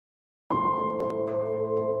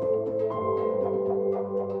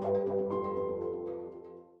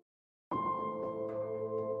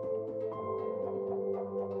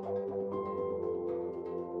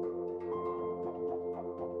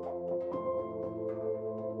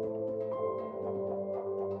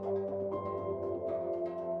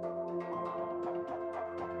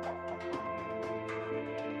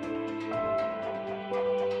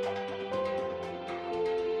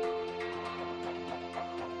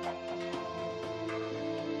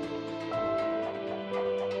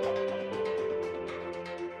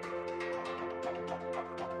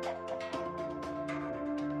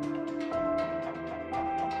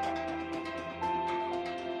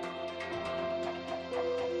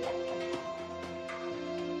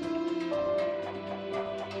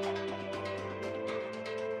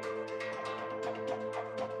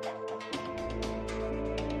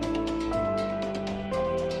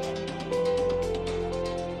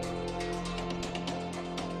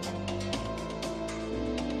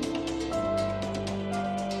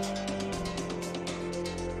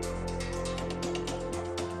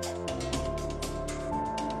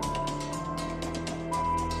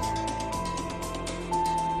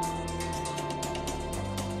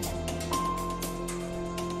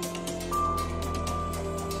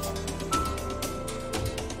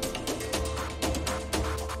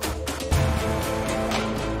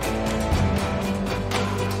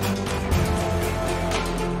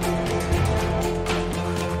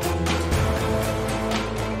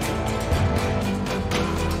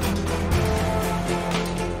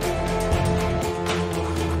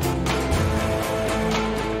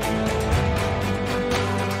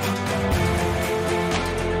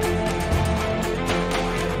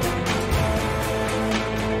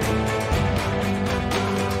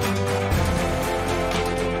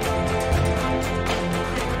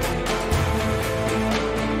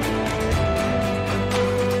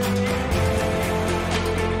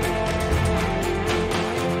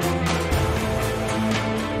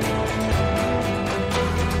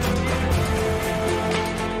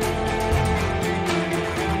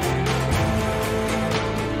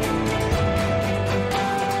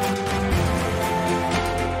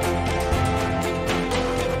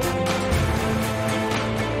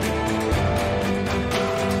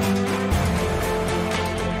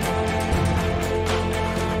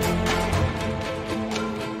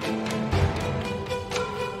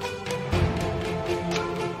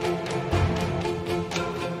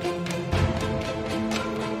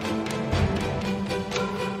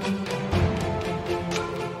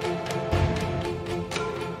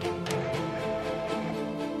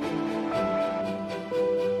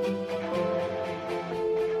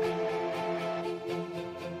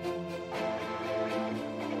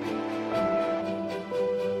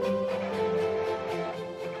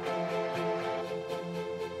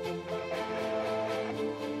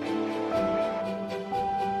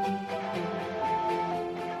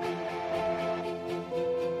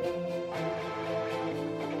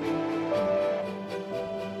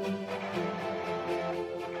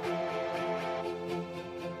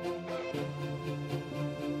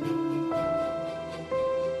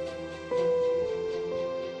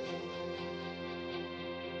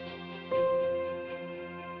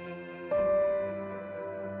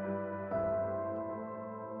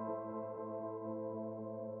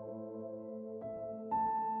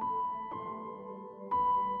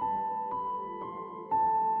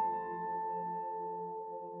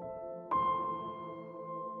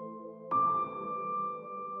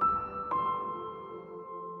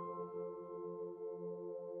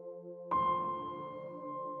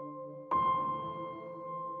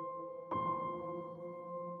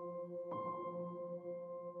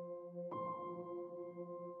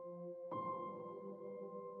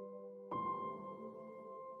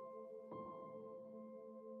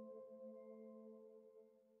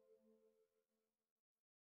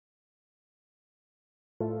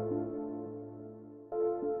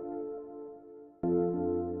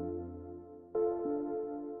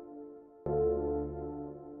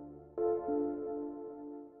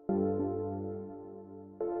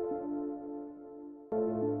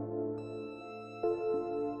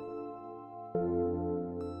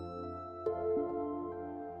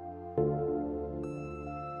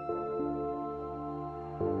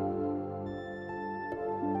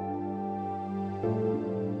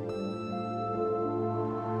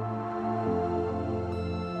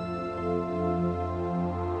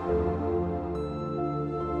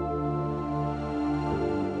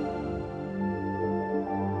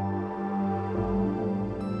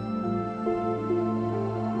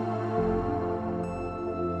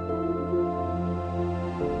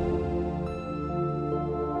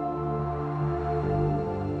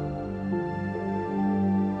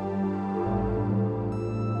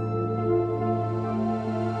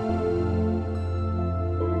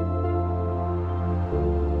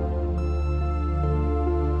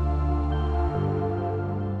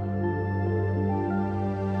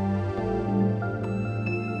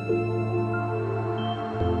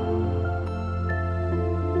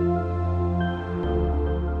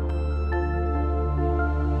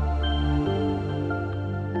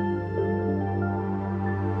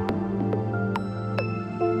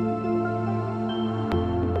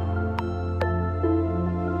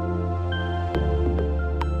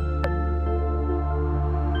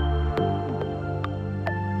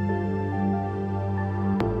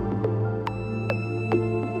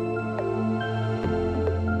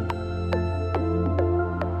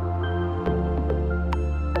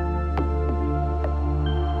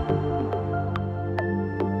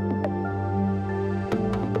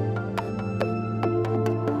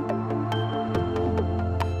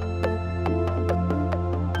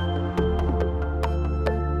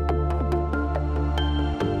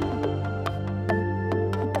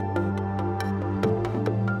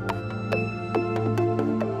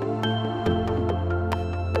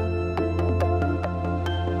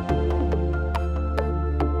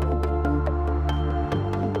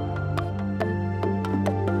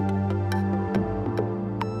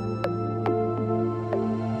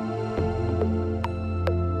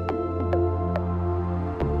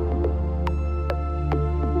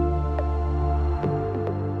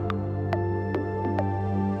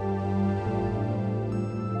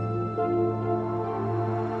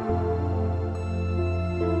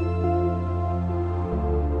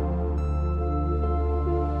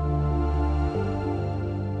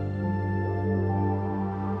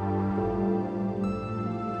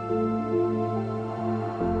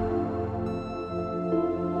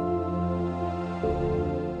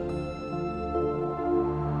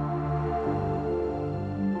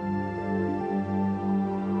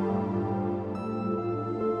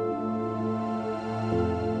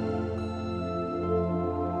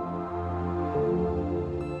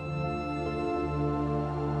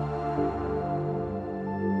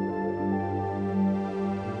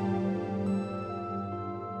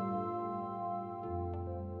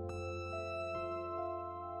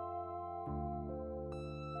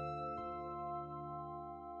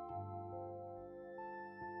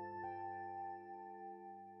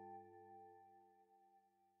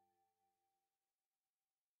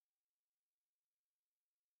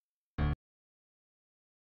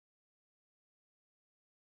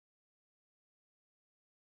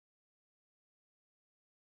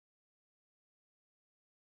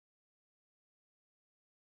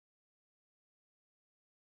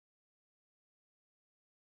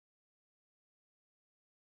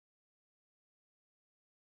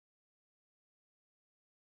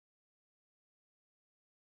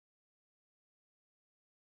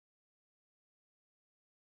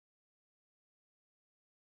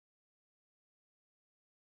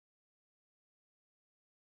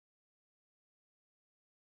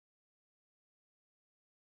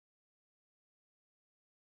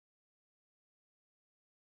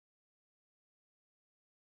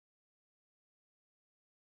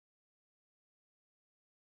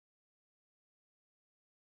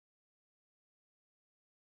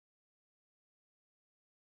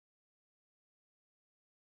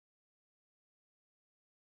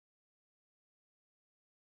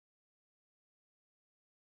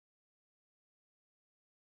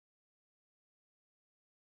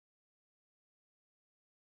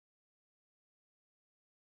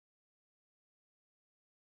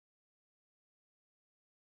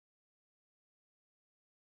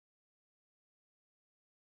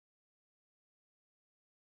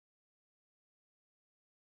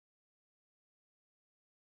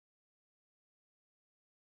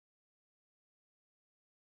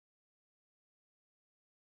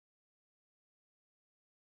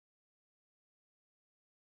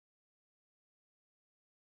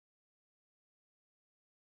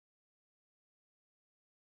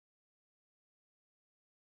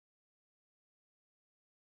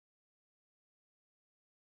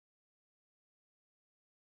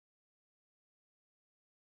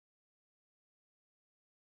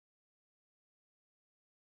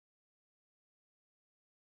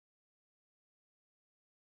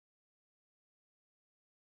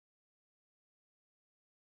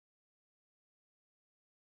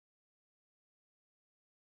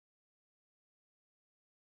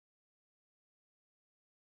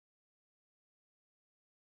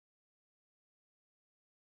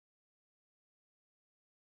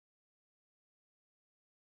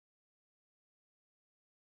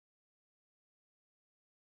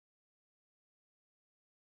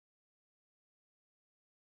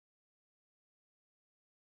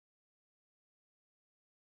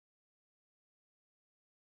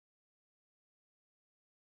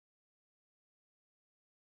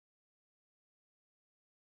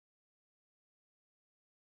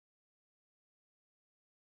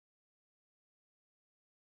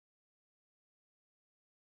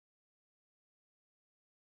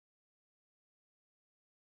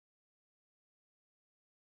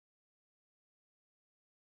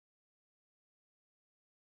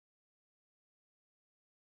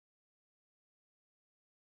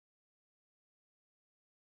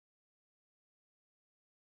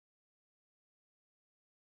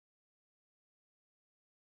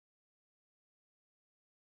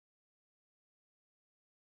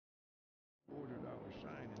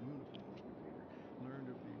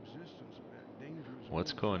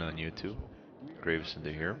What's going on YouTube?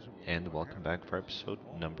 GraveCinder here, and welcome back for episode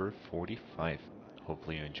number 45.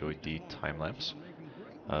 Hopefully you enjoyed the time lapse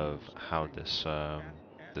of how this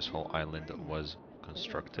whole island was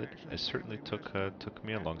constructed. It certainly took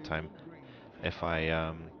me a long time. If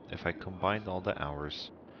I combined all the hours,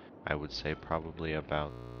 I would say probably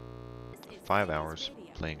about 5 hours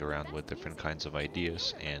playing around with different kinds of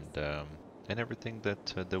ideas and everything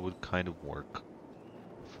that would kind of work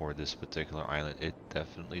for this particular island. It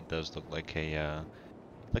definitely does look like a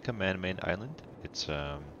man-made island. It's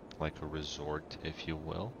like a resort, if you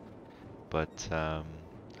will. But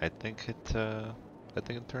I think it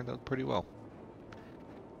turned out pretty well.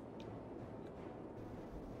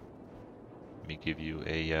 Let me give you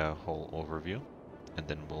a whole overview, and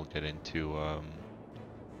then we'll get into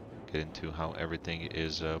how everything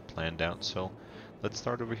is planned out. So let's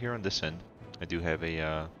start over here on this end. I do have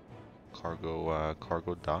a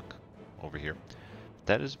cargo dock over here.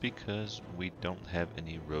 That is because we don't have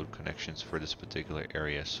any road connections for this particular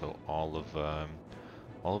area, so all of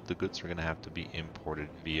the goods are gonna have to be imported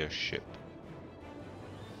via ship.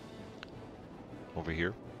 Over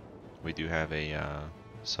here, we do have a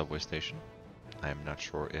subway station. I'm not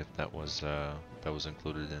sure if that was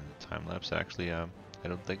included in the time lapse. Actually, I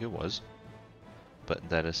don't think it was, but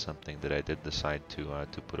that is something that I did decide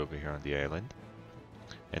to put over here on the island.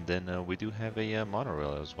 And then we do have a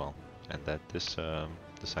monorail as well, and that this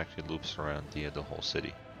actually loops around the whole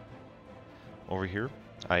city. Over here,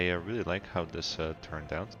 I really like how this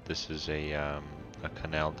turned out. This is a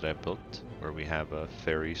canal that I built where we have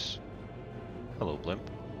ferries. Hello, blimp.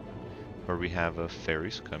 Where we have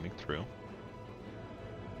ferries coming through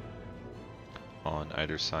on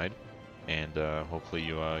either side, and hopefully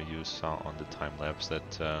you saw on the time lapse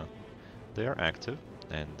that they are active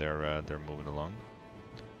and they're moving along.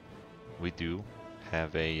 We do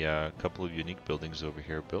have a couple of unique buildings over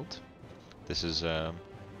here built. This is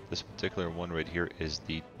this particular one right here is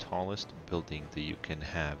the tallest building that you can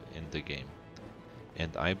have in the game,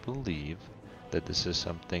 and I believe that this is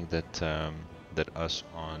something that that us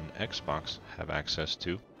on Xbox have access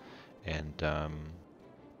to. And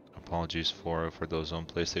apologies for those on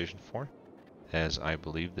PlayStation 4, as I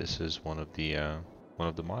believe this is one of the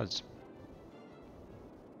mods.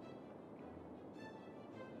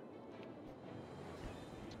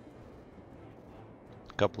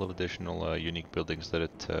 Couple of additional unique buildings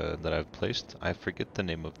that I've placed. I forget the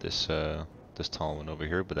name of this tall one over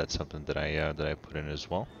here, but that's something that I put in as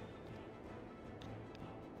well.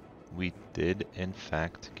 We did in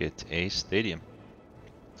fact get a stadium,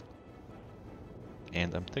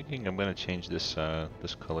 and I'm thinking I'm gonna change this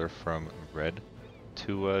this color from red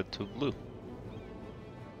to blue.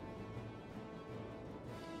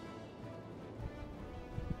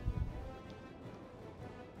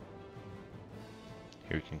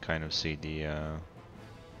 Here you can kind of see the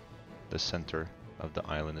center of the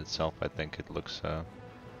island itself. I think it looks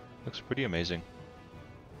pretty amazing.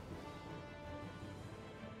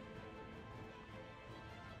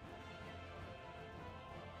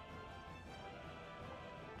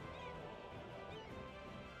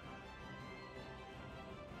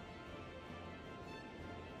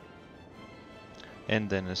 And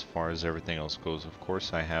then as far as everything else goes, of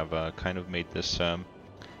course, I have kind of made this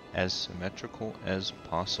as symmetrical as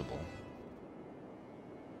possible.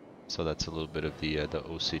 So that's a little bit of the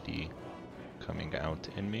OCD coming out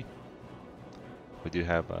in me. We do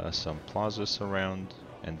have some plazas around,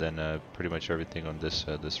 and then pretty much everything on this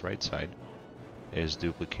right side is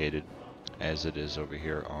duplicated as it is over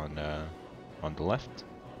here on the left.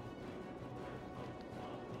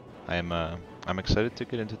 I'm excited to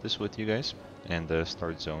get into this with you guys and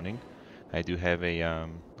start zoning. I do have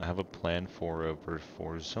a plan for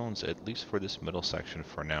zones, at least for this middle section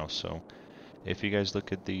for now. So if you guys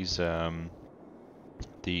look at these the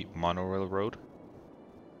monorail road,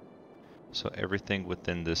 so everything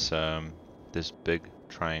within this this big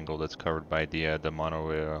triangle that's covered by the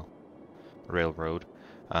monorail railroad,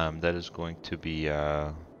 that is going to be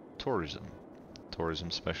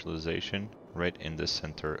tourism specialization right in the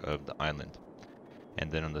center of the island.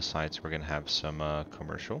 And then on the sides we're gonna have some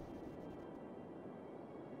commercial.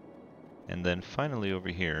 And then finally over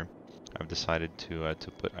here, I've decided to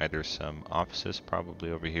put either some offices,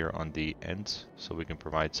 probably over here on the ends, so we can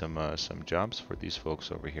provide some jobs for these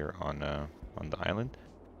folks over here on the island.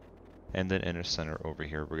 And then in the center over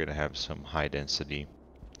here, we're gonna have some high density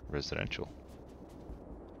residential.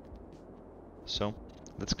 So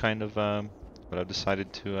that's kind of what I've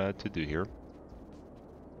decided to do here.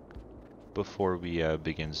 Before we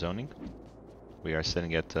begin zoning, We are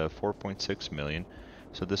sitting at 4.6 million.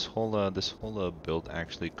 So this whole build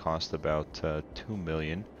actually cost about 2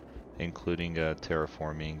 million, including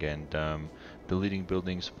terraforming and deleting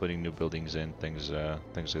buildings, putting new buildings in, things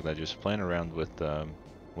like that. Just playing around with the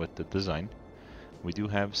design. We do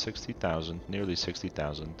have 60,000, nearly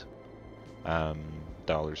 60,000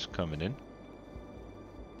 dollars coming in.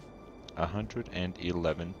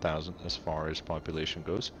 111,000 as far as population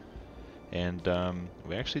goes, and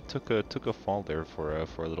we actually took a fall there for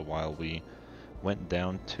a little while. We went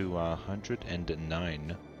down to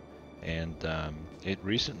 109, and it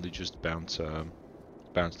recently just bounced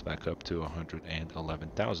back up to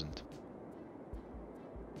 111,000.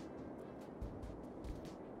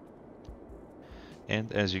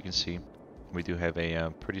 And as you can see, we do have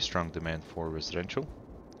a pretty strong demand for residential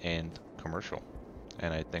and commercial.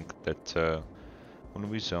 And I think that when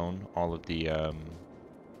we zone all of the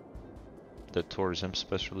tourism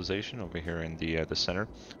specialization over here in the center,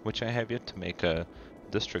 which I have yet to make a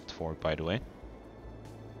district for, by the way,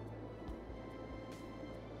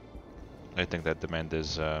 I think that demand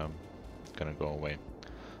is gonna go away.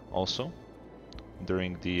 Also,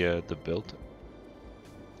 during the build,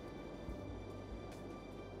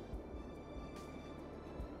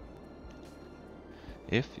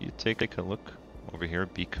 if you take a look over here,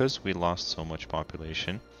 because we lost so much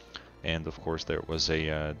population, and of course there was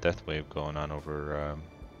a death wave going on over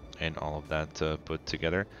and all of that put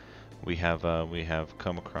together, we have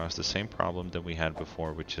come across the same problem that we had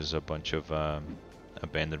before, which is a bunch of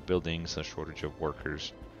abandoned buildings, a shortage of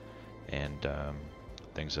workers, and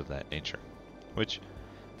things of that nature. Which,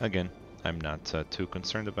 again, I'm not too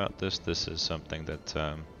concerned about this. This is something that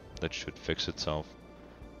that should fix itself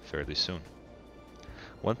fairly soon.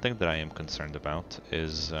 One thing that I am concerned about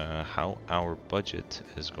is how our budget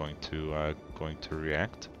is going to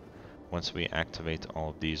react once we activate all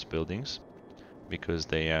of these buildings, because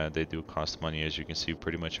they do cost money. As you can see,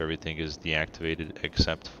 pretty much everything is deactivated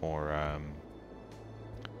except for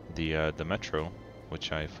the metro,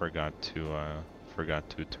 which I forgot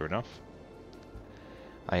to turn off.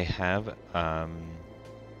 I have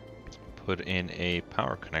put in a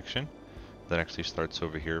power connection that actually starts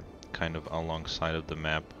over here, kind of alongside of the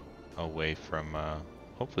map, away from.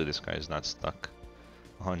 Hopefully, this guy is not stuck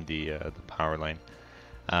on the power line.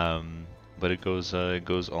 But it goes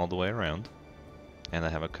all the way around, and I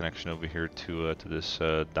have a connection over here to this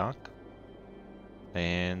dock,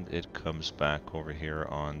 and it comes back over here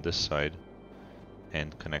on this side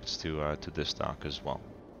and connects to this dock as well.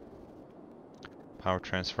 Power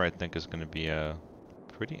transfer, I think, is going to be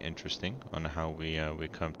pretty interesting on how we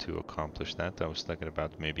come to accomplish that. I was thinking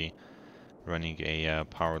about maybe running a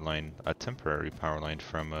power line, a temporary power line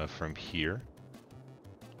from here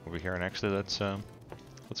over here, and actually let's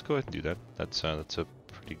go ahead and do that. That's a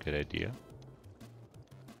pretty good idea,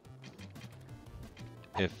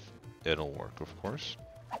 if it'll work, of course.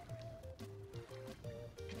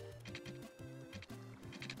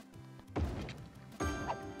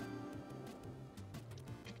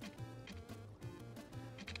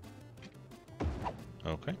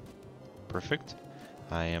 Okay, perfect.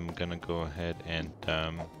 I am gonna go ahead and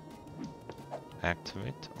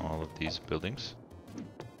activate all of these buildings.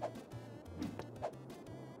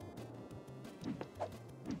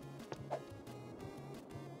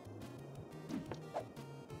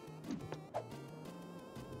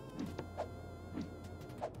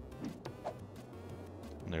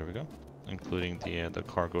 There we go, including the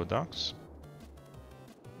cargo docks.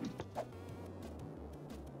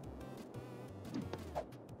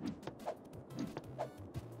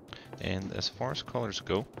 And as far as colors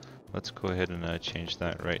go, let's go ahead and change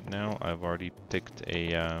that right now. I've already picked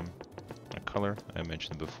a color. I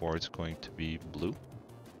mentioned before, it's going to be blue.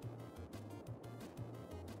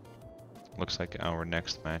 Looks like our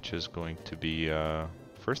next match is going to be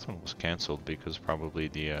first one was cancelled because probably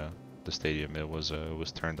the stadium was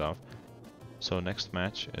turned off. So next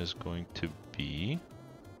match is going to be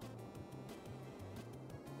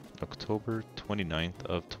October 29th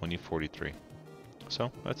of 2043. So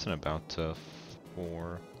that's in about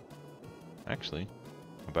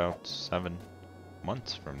about 7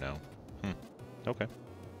 months from now. Okay.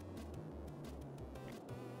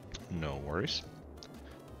 No worries.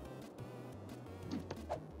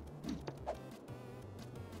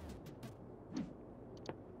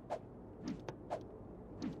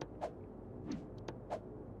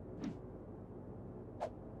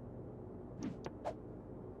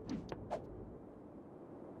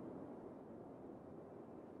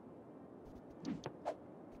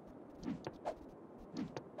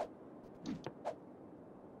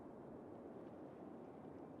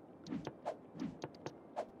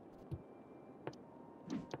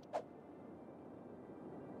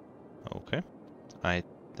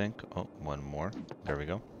 think. Oh, one more. There we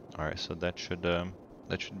go. All right, so that should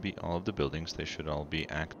be all of the buildings. They should all be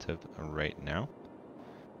active right now.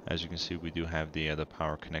 As you can see, we do have the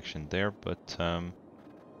power connection there, but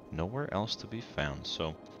nowhere else to be found.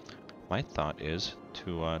 So my thought is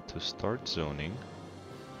to start zoning.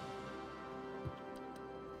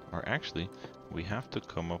 Or actually, we have to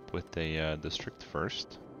come up with a district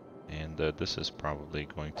first, and this is probably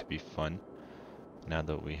going to be fun now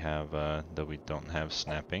that we have that we don't have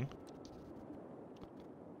snapping.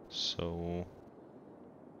 So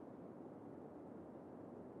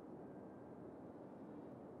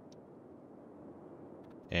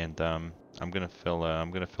and I'm gonna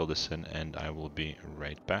fill this in, and I will be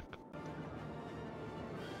right back.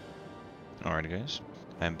 Alright, guys,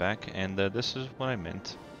 I'm back, and this is what I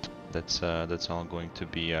meant. That's all going to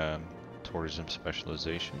be tourism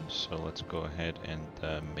specialization. So let's go ahead and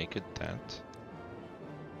make it that.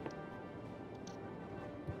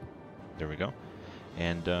 There we go.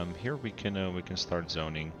 And here we can start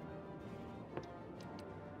zoning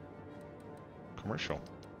commercial.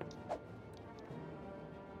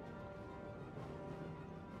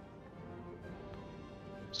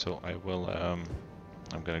 So I will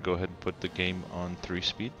I'm gonna go ahead and put the game on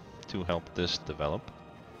 3-speed to help this develop.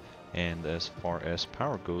 And as far as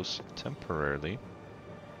power goes, temporarily,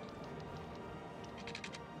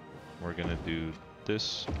 we're gonna do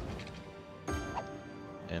this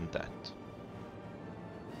and that.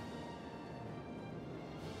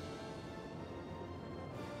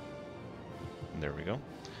 There we go.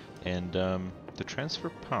 And to transfer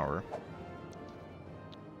power,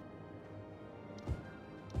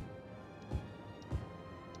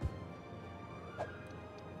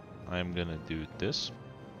 I'm gonna do this.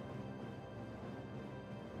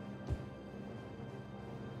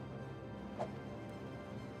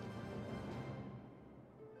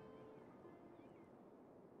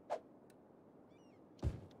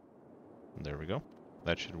 There we go.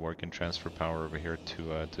 That should work and transfer power over here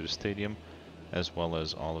to the stadium, as well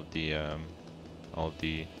as all of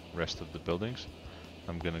the rest of the buildings.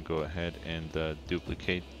 I'm gonna go ahead and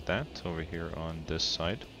duplicate that over here on this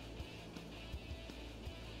side.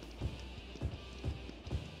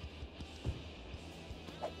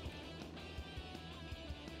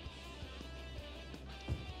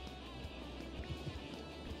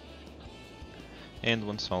 And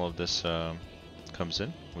once all of this comes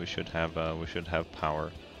in, we should have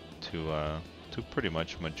power to pretty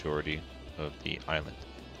much majority of the island.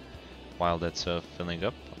 While that's filling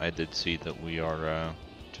up, I did see that we are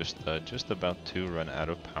just about to run out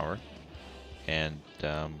of power, and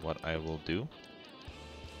what I will do,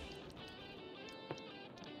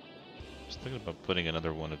 just thinking about putting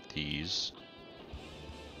another one of these.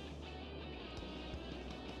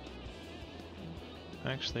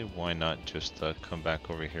 Actually, why not just come back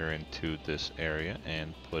over here into this area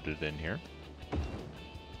and put it in here.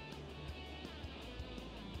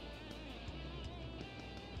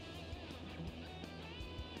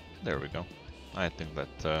 There we go. I think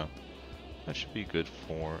that that should be good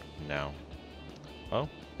for now. Oh,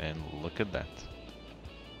 and look at that.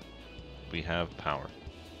 We have power.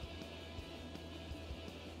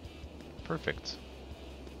 Perfect.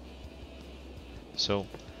 So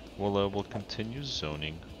we'll continue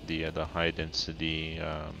zoning the high density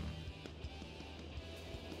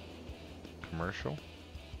commercial,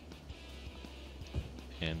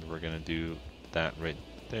 and we're gonna do that right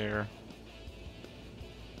there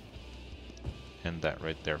and that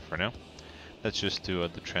right there for now. Let's just do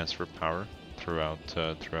the transfer power throughout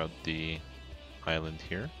the island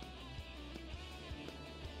here.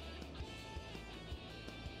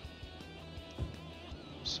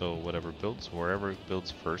 So wherever it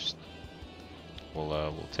builds first,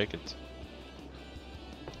 we'll take it.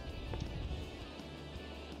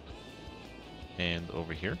 And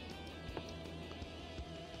over here,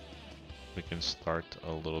 we can start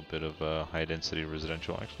a little bit of high density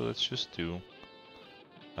residential. Actually, let's just do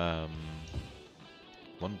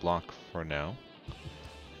one block for now,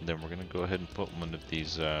 and then we're gonna go ahead and put one of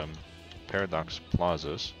these paradox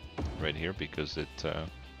plazas right here because it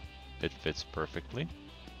fits perfectly.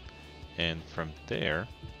 And from there,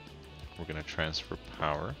 we're gonna transfer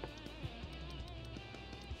power,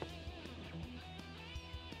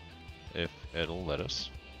 if it'll let us,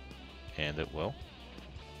 and it will.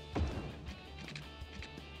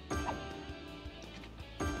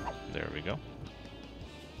 There we go.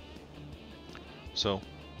 So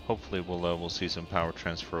hopefully we'll see some power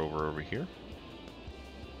transfer over here.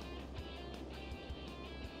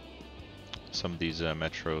 Some of these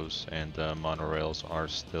metros and monorails are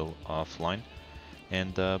still offline.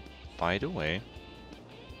 And by the way,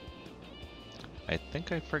 I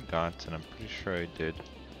think I forgot, and I'm pretty sure I did,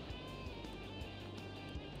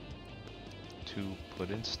 to put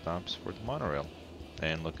in stops for the monorail.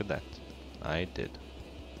 And look at that. I did.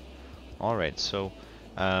 Alright, so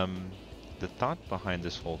the thought behind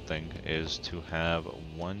this whole thing is to have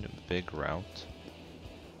one big route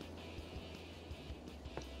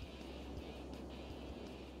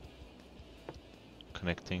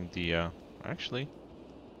connecting the, actually,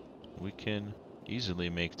 we can easily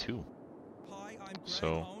make two.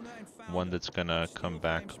 So, one that's gonna come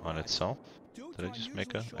back on itself. Did I just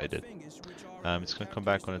make a? I did. It's gonna come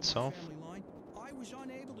back on itself. I was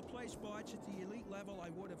unable to play spots at the elite level I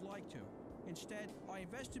would have liked to. Instead, I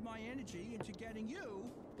invested my energy into getting you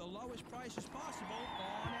the lowest prices possible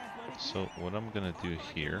on athletic. So what I'm gonna do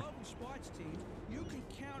here. Sports team, you can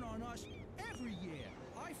count on us every year.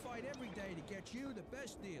 I fight every day to get you the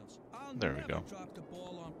best deals. There we go. Drop the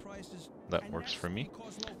ball on prices, that works for me.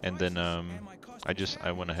 And then I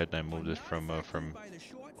went ahead and I moved it from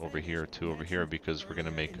over here to over here because we're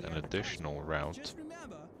gonna make an additional route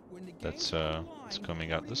that's it's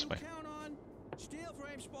coming out this way. Steel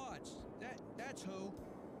frame spots. That's who.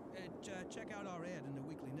 Check out our ad in the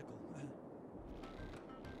Weekly Nickel.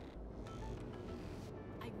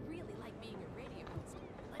 I really like being a radio host,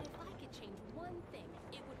 but if I could change one thing,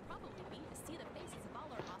 it would probably be to see the faces of all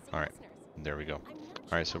our awesome listeners. There we go.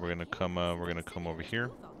 All right, so we're gonna come over here.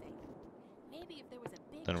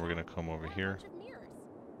 Then we're gonna come over here.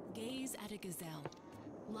 Gaze at a gazelle,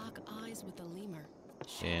 lock eyes with a lemur,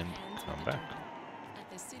 and come back. At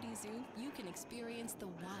the City Zoo, you can experience the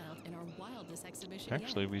wild in our wildest exhibition.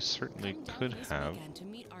 Actually, we certainly could have to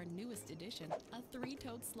meet our newest addition, a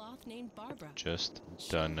three-toed sloth named Barbara. Just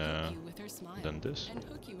done this. And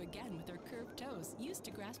hook you again with her curved toes, used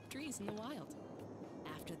to grasp trees in the wild.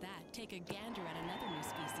 After that, take a gander at another new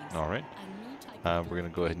species. All right. We're gonna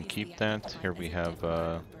go ahead and keep that. Here we have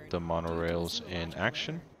the monorails in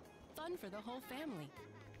action. Fun for the whole family.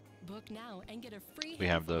 Book now and get a free. We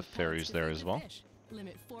have the ferries there as well.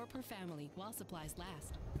 Limit 4 per family while supplies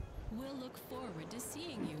last. We'll look forward to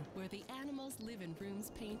seeing you where the animals live in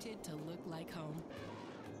rooms painted to look like home.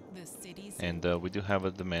 The cities. And we do have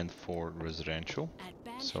a demand for residential.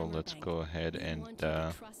 So let's go ahead and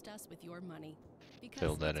trust us with your money.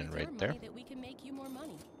 fill that in right there. That we can make you more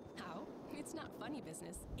money. How? It's not funny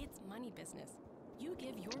business. It's money business. You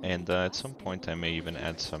give your and at some point, I may even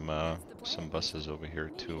add some buses over here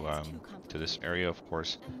to this area. Of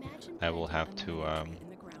course, I will have to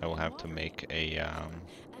make a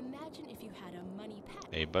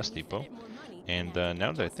bus depot. And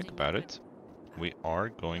now that I think about it, we are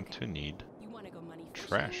going to need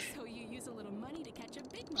trash.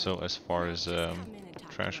 So as far as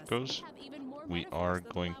trash goes, we are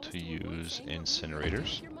going to use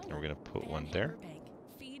incinerators, and we're going to put one there,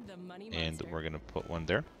 and we're going to put one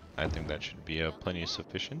there. I think that should be plenty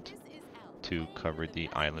sufficient to cover the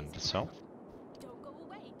island itself.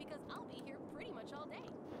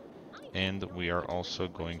 And we are also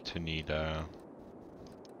going to need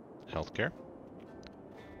healthcare.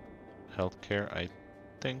 Healthcare, I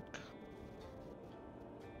think.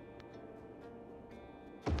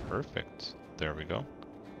 Perfect. There we go.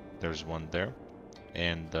 There's one there,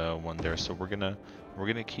 and one there. So we're gonna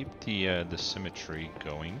keep the symmetry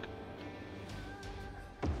going.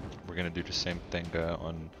 We're gonna do the same thing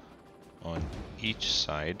on each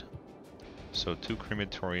side. So 2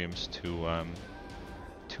 crematoriums,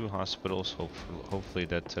 2 hospitals. Hopefully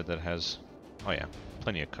that has, oh yeah,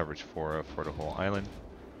 plenty of coverage for the whole island.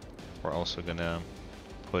 We're also gonna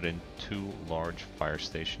put in 2 large fire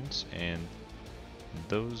stations, and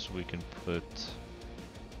those we can put.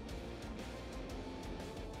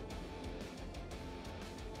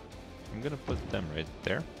 I'm gonna put them right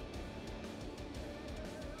there.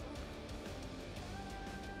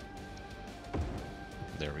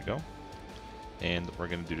 There we go. And we're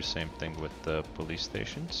gonna do the same thing with the police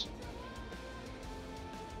stations.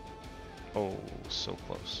 Oh, so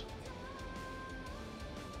close.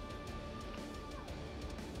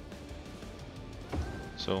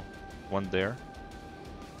 So, one there.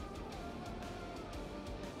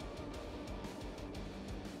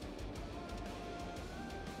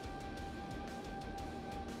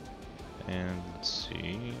 And let's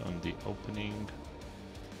see, on the opening.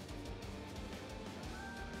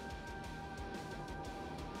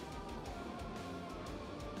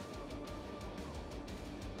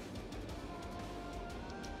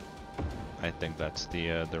 I think that's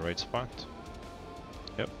the right spot.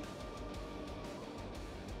 Yep.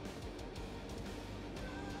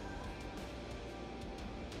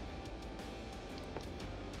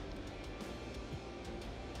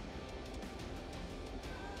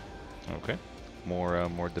 Okay.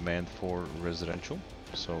 more demand for residential.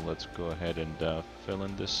 So let's go ahead and fill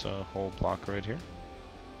in this whole block right here.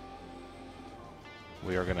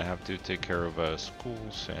 We are gonna have to take care of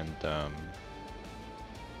schools and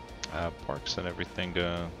parks and everything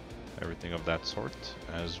of that sort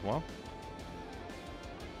as well.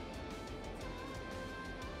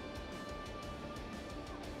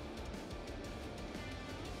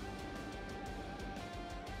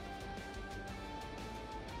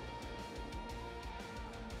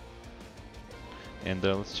 And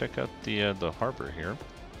let's check out the harbor here.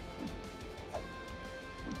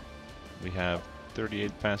 We have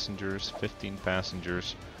 38 passengers, 15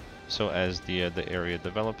 passengers. So as the area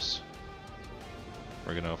develops,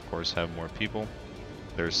 we're gonna of course have more people.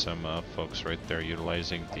 There's some folks right there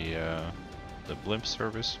utilizing the blimp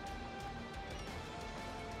service.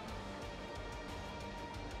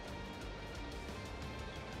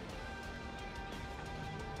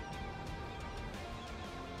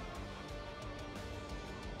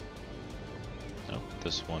 Oh,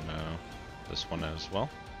 this one as well.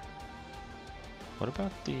 What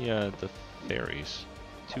about the ferries?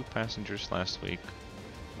 2 passengers last week.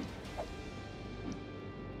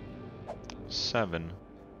 7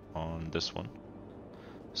 on this one.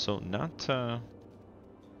 So not the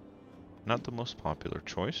most popular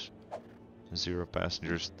choice. 0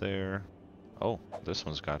 passengers there. Oh, this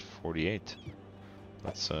one's got 48.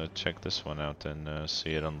 Let's check this one out and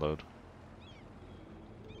see it unload.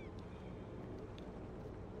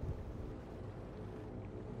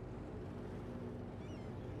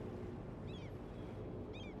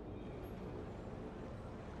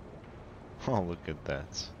 Oh, look at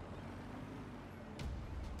that.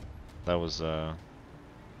 That was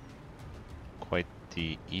quite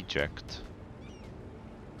the eject.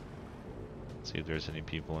 Let's see if there's any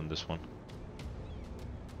people in this one.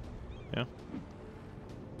 Yeah.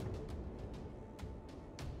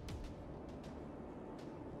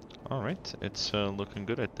 Alright, it's looking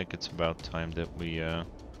good. I think it's about time that we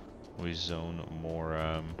zone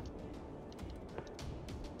more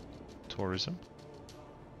tourism.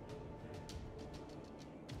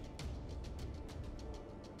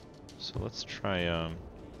 So let's try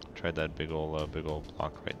that big old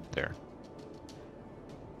block right there,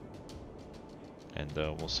 and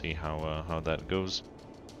we'll see how that goes.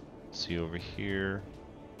 See over here.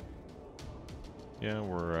 Yeah,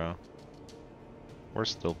 we're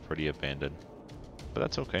still pretty abandoned, but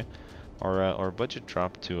that's okay. Our budget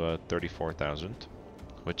dropped to 34,000,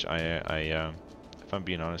 which if I'm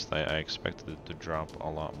being honest, I expected it to drop a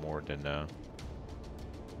lot more than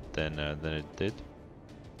it did.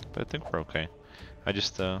 But I think we're okay. I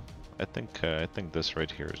think this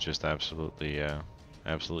right here is just absolutely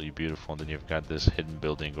beautiful. And then you've got this hidden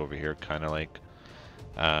building over here, kind of like,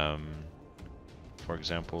 for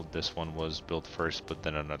example, this one was built first, but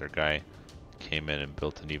then another guy came in and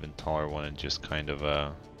built an even taller one and just kind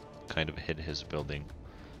of hid his building.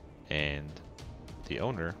 And the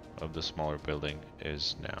owner of the smaller building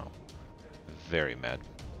is now very mad.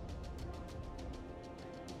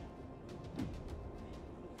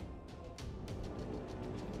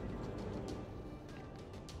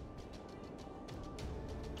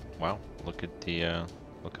 Wow, look at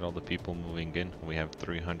all the people moving in. We have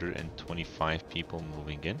 325 people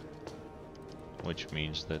moving in, which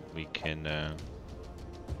means that we can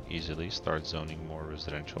easily start zoning more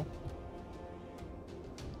residential.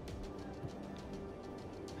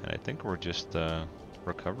 And I think we're just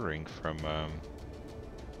recovering from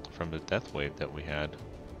the death wave that we had.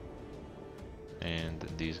 And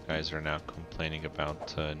these guys are now complaining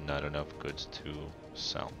about not enough goods to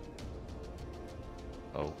sell.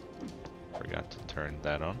 Oh, forgot to turn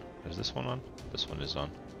that on. Is this one on? This one is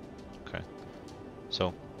on. Okay.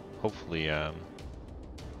 So hopefully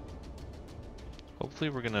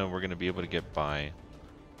we're gonna be able to get by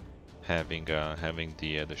having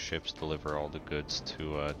the ships deliver all the goods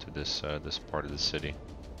to this part of the city,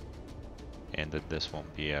 and that this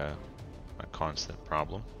won't be a constant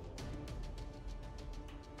problem.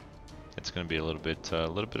 It's gonna be a little bit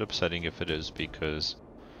upsetting if it is, because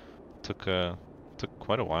it took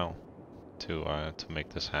quite a while to make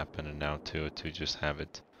this happen, and now to just have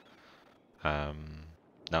it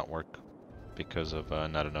not work because of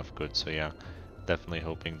not enough goods. So yeah, definitely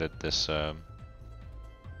hoping that this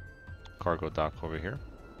cargo dock over here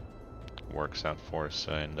works out for us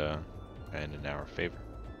and in our favor.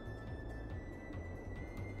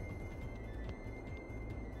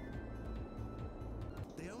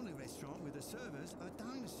 The only restaurant with the servers are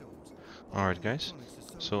dinosaurs. All right, guys.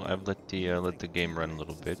 So I've let the game run a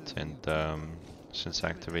little bit, and since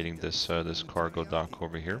activating this this cargo dock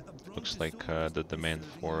over here. Looks like the demand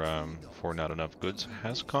for not enough goods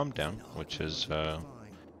has calmed down, which is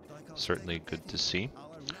certainly good to see.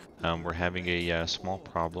 We're having a small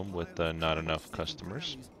problem with not enough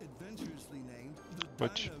customers,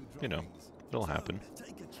 which, you know, it'll happen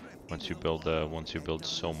once you build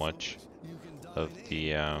so much of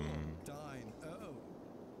the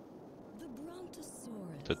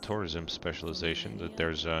tourism specialization that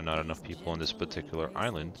there's not enough people on this particular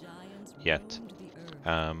island yet.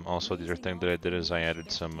 Also, the other thing that I did is I added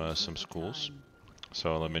some schools,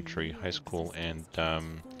 so elementary, high school, and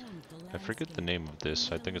I forget the name of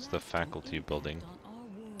this. I think it's the faculty building.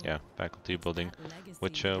 Yeah, faculty building,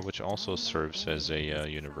 which also serves as a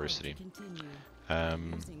university.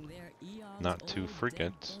 Not to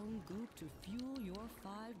forget,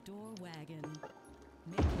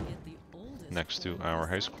 next to our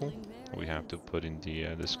high school, we have to put in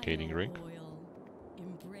the skating rink.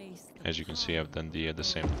 As you can see, I've done the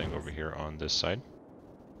same thing over here on this side.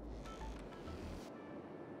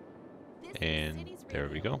 And there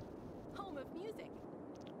we go.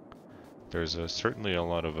 There's certainly a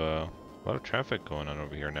lot of traffic going on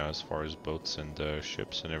over here now, as far as boats and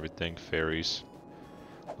ships and everything, ferries.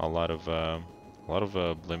 A lot of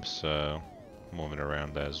blimps moving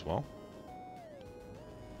around as well,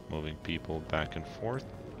 moving people back and forth.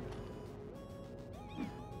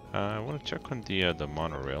 I want to check on the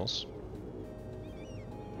monorails.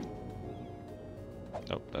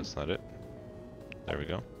 Nope, that's not it. There we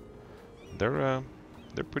go.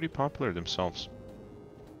 They're pretty popular themselves.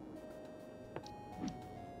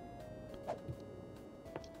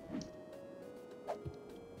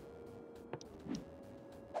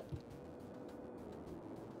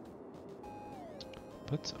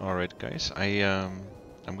 But alright, guys, I'm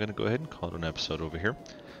gonna go ahead and call it an episode over here.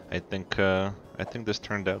 I think this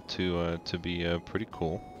turned out to be pretty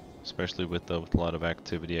cool, especially with a lot of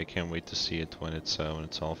activity. I can't wait to see it when it's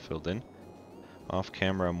all filled in. Off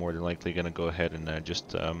camera, I'm more than likely gonna go ahead and just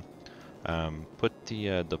put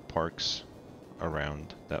the parks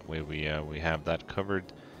around. That way we have that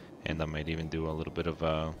covered, and I might even do a little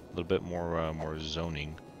bit more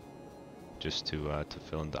zoning, just to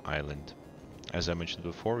fill in the island. As I mentioned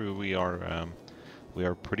before, we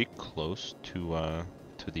are pretty close to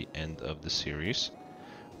the end of the series.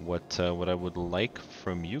 What I would like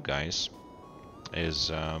from you guys is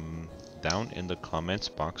down in the comments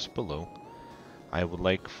box below. I'd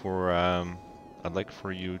like for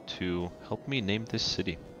you to help me name this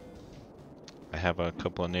city. I have a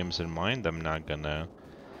couple of names in mind. I'm not gonna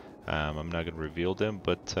reveal them,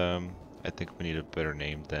 but I think we need a better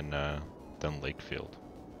name than Lakefield.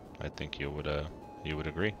 I think you would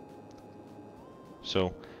agree.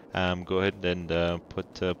 So go ahead and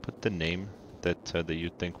put the name that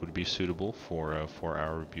you think would be suitable for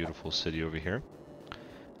our beautiful city over here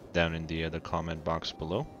down in the comment box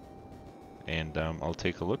below, and I'll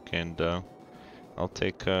take a look, and I'll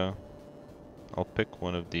pick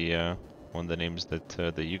one of the names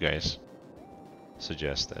that you guys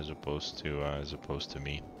suggest, as opposed to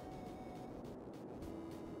me.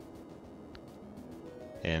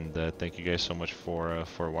 And thank you guys so much for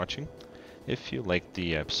watching. If you liked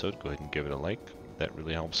the episode, go ahead and give it a like. That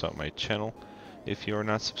really helps out my channel. If you are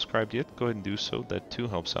not subscribed yet, go ahead and do so. That too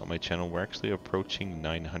helps out my channel. We're actually approaching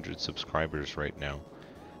 900 subscribers right now,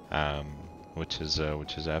 which is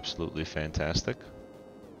absolutely fantastic.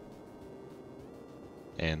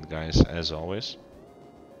 And guys, as always,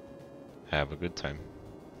 have a good time.